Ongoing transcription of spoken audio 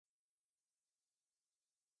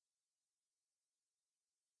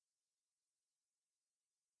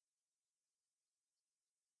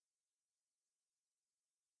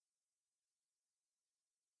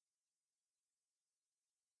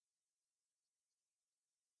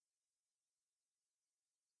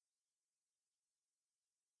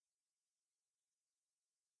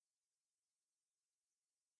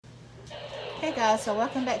Hey guys, so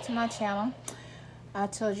welcome back to my channel. I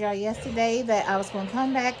told y'all yesterday that I was going to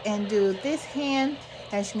come back and do this hand.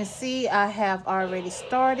 As you can see, I have already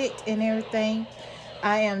started and everything.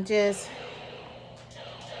 I am just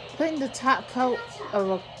putting the top coat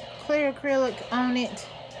of a clear acrylic on it.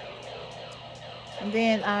 And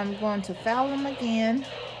then I'm going to foul them again.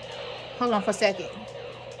 Hold on for a second.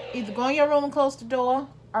 Either go in your room and close the door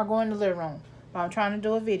or go in the living room. But I'm trying to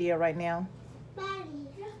do a video right now.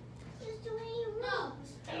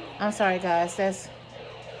 I'm sorry guys, that's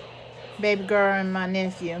baby girl and my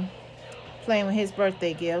nephew playing with his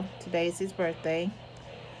birthday gift. Today is his birthday.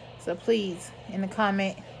 So please, in the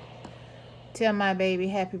comment, tell my baby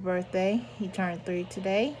happy birthday. He turned 3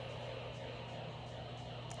 today.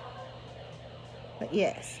 But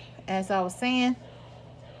yes, as I was saying,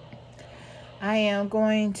 I am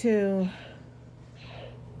going to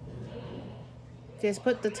just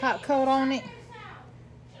put the top coat on it.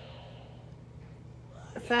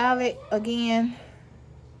 File it again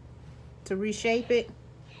to reshape it,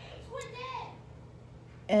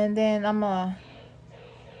 and then I'm gonna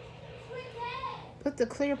put the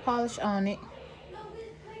clear polish on it,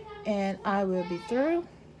 and I will be through.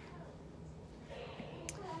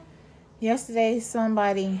 Yesterday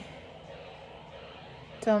somebody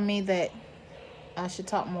told me that I should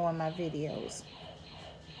talk more in my videos.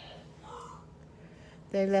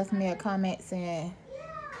 They left me a comment saying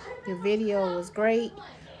your video was great,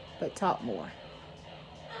 but talk more.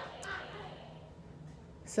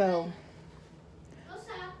 So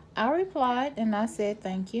I replied and I said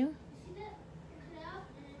thank you.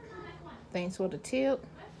 Thanks for the tip.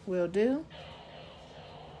 Will do.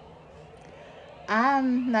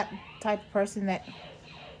 I'm not the type of person that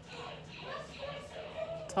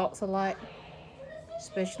talks a lot,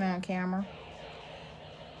 especially on camera.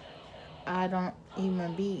 I don't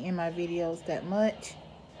even be in my videos that much,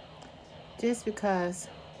 just because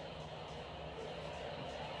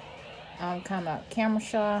I'm kind of camera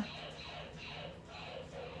shy.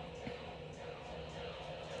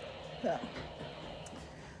 So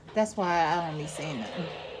that's why I don't be saying nothing.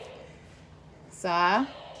 So,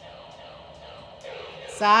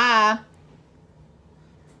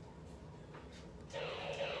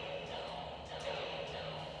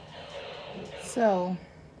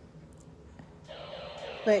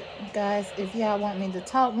 but guys, if y'all want me to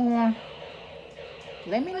talk more,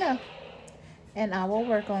 let me know, and I will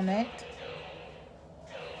work on that.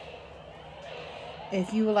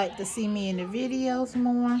 If you would like to see me in the videos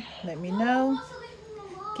more, let me know.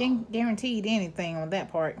 Can't guarantee anything on that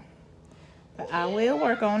part, but I will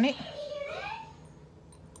work on it.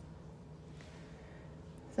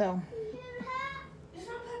 So,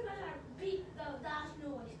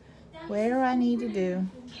 whatever I need to do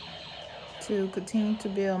to continue to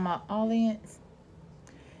build my audience,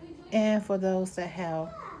 and for those that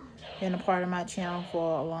have been a part of my channel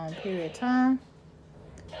for a long period of time,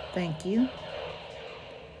 thank you.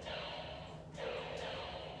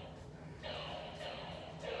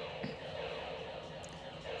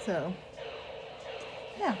 So,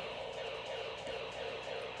 yeah.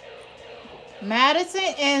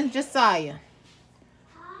 Madison and Josiah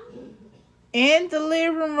in the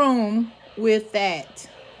living room with that.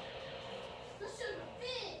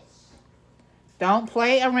 Don't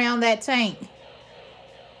play around that tank.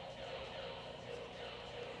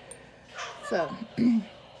 So,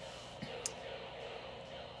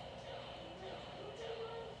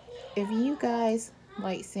 if you guys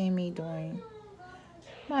like seeing me doing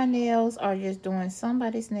my nails or just doing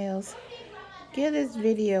somebody's nails, give this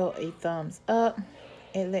video a thumbs up.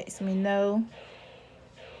 It lets me know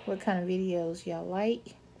what kind of videos y'all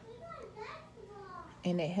like,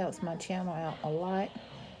 and it helps my channel out a lot.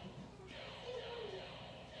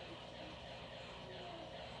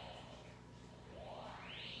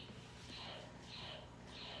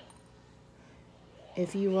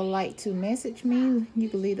 If you would like to message me, you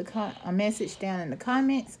can leave a message down in the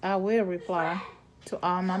comments. I will reply to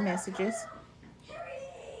all my messages.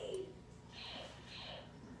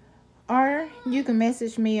 Or you can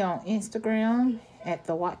message me on Instagram at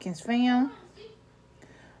The Watkins Fam,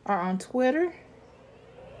 or on Twitter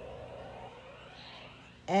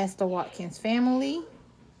as The Watkins Family,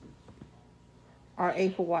 or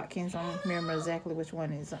April Watkins. I don't remember exactly which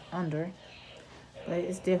one is under, but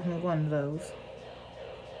it's definitely one of those.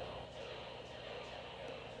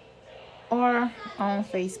 Or on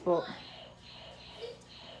Facebook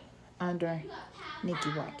under Nikki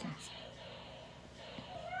Watkins.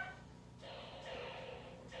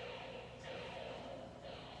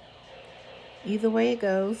 Either way it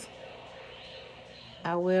goes,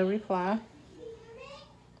 I will reply.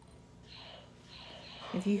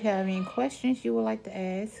 If you have any questions you would like to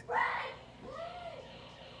ask,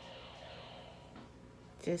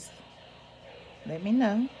 just let me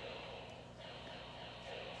know.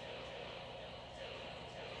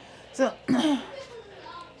 So,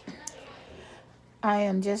 I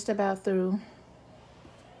am just about through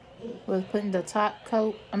with putting the top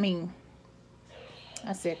coat,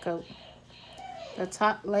 the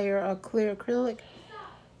top layer of clear acrylic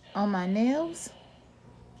on my nails.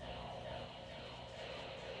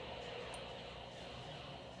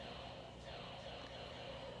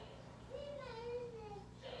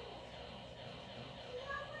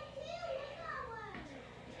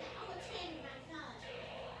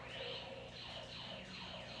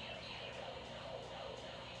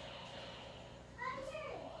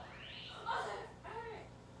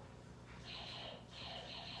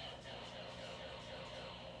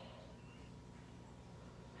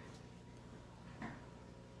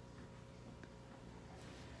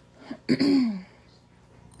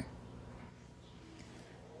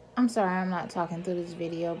 I'm sorry I'm not talking through this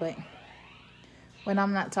video, but when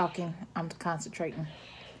I'm not talking, I'm concentrating.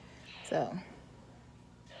 So,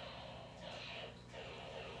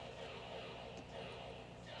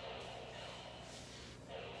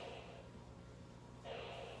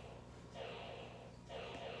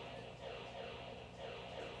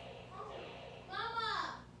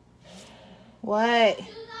 Mama. What?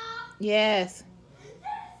 Yes.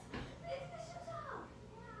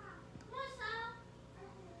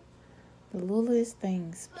 The littlest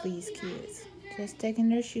things please kids. Just taking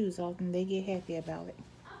their shoes off and they get happy about it.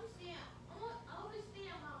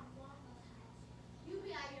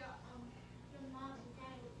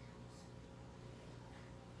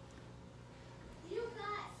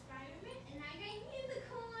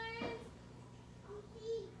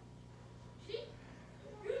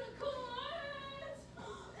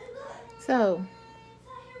 So,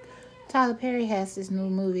 Tyler Perry has this new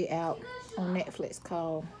movie out on Netflix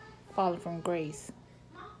called Falling from Grace.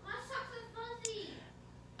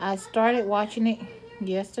 I started watching it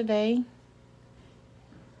yesterday.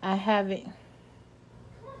 I haven't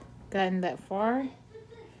gotten that far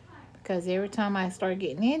because every time I start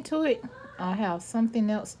getting into it, I have something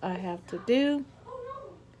else I have to do.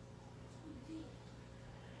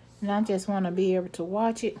 And I just want to be able to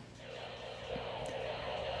watch it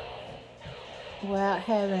without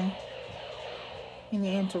having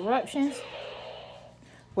any interruptions.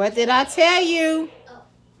 What did I tell you?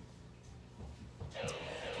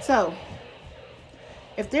 So,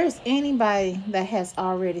 if there's anybody that has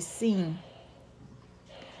already seen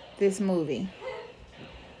this movie,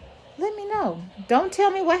 let me know. Don't tell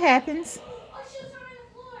me what happens.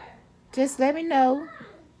 Just let me know.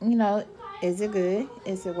 You know, is it good?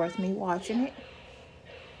 Is it worth me watching it?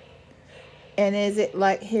 And is it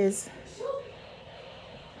like his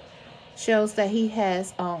shows that he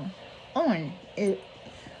has on it,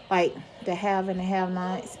 like the have and the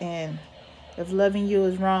have-nots, and If Loving You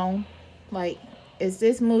Is Wrong? Like, is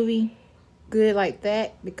this movie good like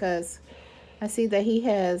that? Because I see that he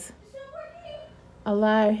has a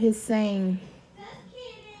lot of his same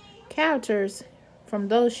characters from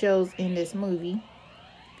those shows in this movie,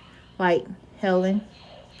 like Helen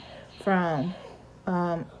from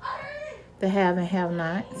the Have and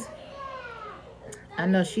Have-Nots. I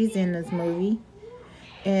know she's in this movie.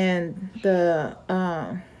 And the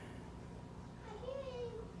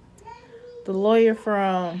lawyer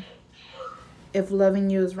from If Loving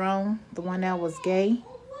You Is Wrong, the one that was gay,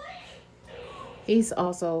 he's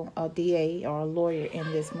also a DA or a lawyer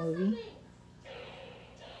in this movie.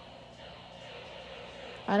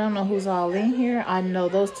 I don't know who's all in here. I know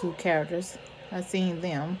those two characters. I've seen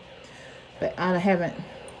them. But I haven't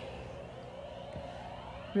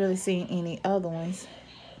really seen any other ones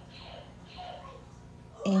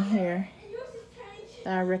in here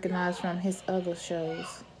that I recognize from his other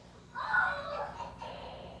shows.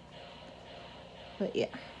 But yeah.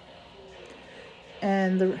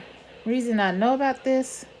 And the reason I know about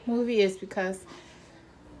this movie is because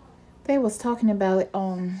they was talking about it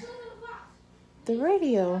on the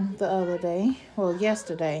radio the other day, well,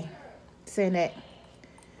 yesterday, saying that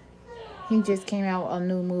he just came out with a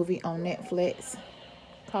new movie on Netflix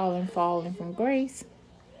called Falling from Grace,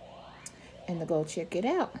 and to go check it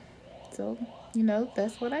out. So, you know,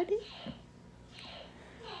 that's what I did.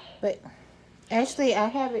 But actually, I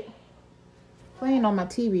have it playing on my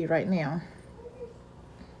TV right now.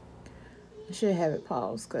 I should have it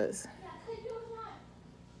paused because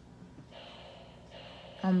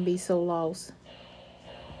I'm going to be so lost.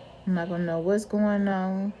 I'm not going to know what's going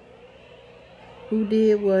on, who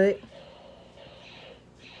did what,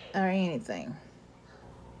 or anything.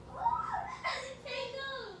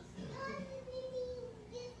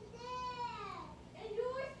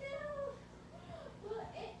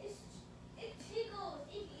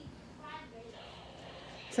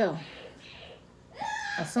 So,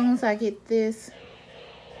 as soon as I get this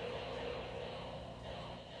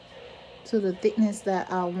to the thickness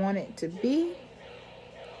that I want it to be,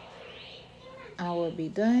 I will be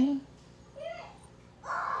done.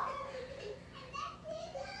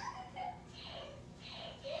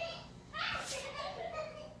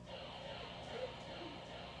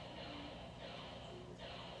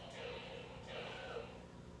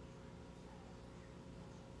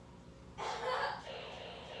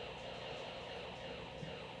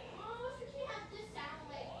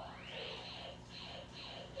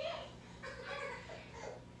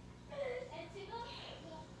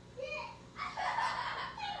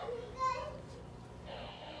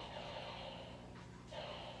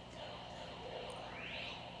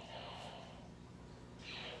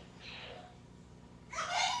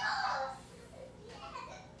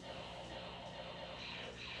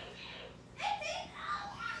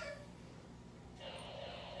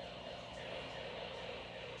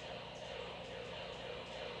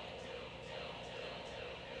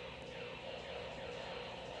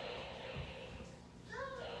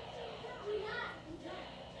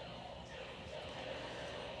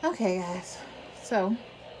 Okay, guys, so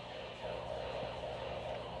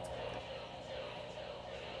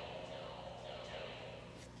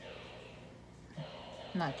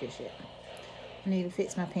not just yet. I need to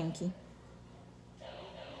fix my pinky.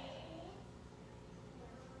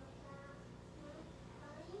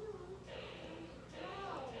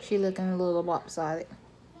 She looking a little lopsided.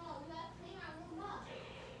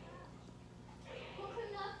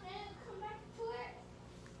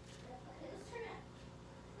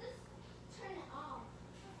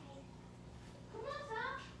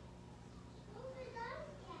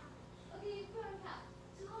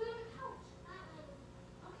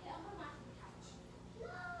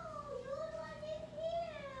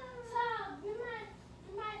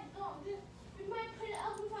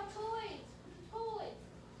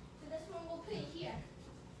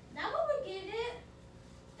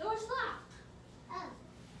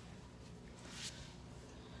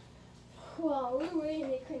 Well, we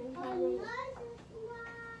really couldn't find it.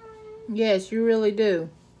 Yes, you really do.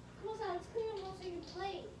 Let's clean up most of your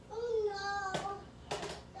plate.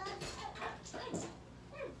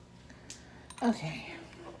 Okay.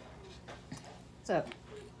 So,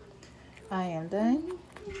 I am done.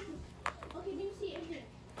 Okay, let me see if it.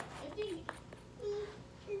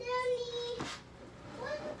 Daddy,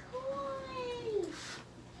 what's coin?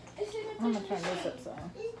 I'm gonna turn this up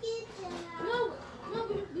some. No,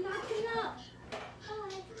 we gotta clean up.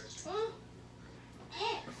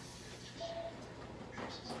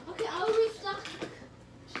 Okay, I'll restock.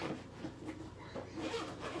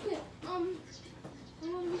 Okay, I'm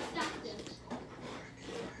gonna restock this.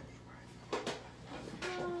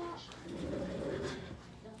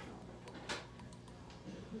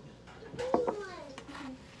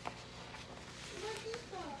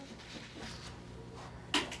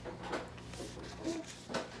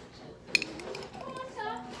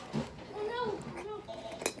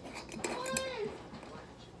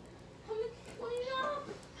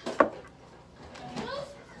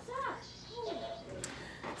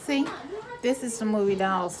 See, this is the movie that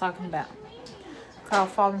I was talking about, called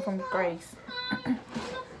Falling from Grace.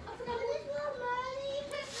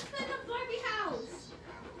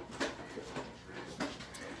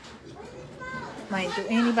 Like, do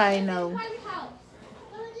anybody know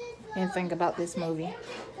anything about this movie?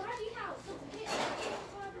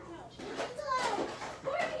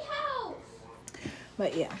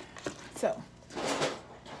 But yeah, so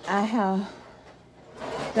I have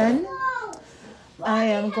done. I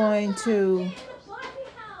am going to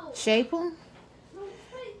shape them,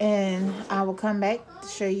 and I will come back to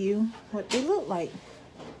show you what they look like.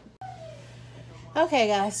 Okay,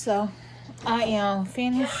 guys, so I am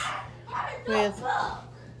finished with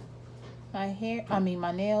my hair.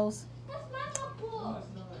 My nails.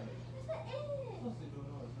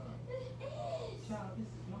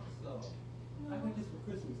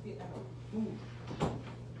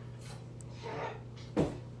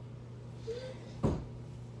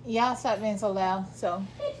 Y'all stop being so loud. So,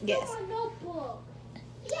 yes.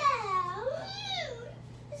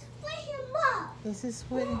 This is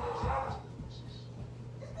what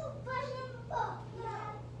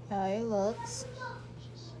how it looks.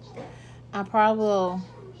 I probably will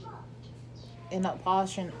end up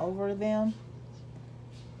polishing over them,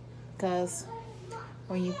 because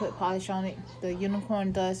when you put polish on it, the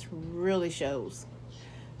unicorn dust really shows.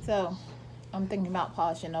 So I'm thinking about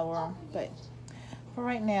polishing over them, but for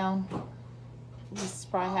right now, this is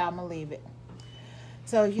probably how I'm gonna leave it.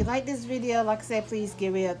 So if you like this video, like I said, please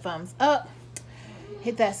give it a thumbs up.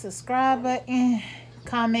 hit that subscribe button,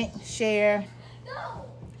 comment, share,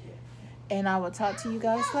 and I will talk to you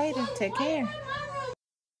guys later. Take care.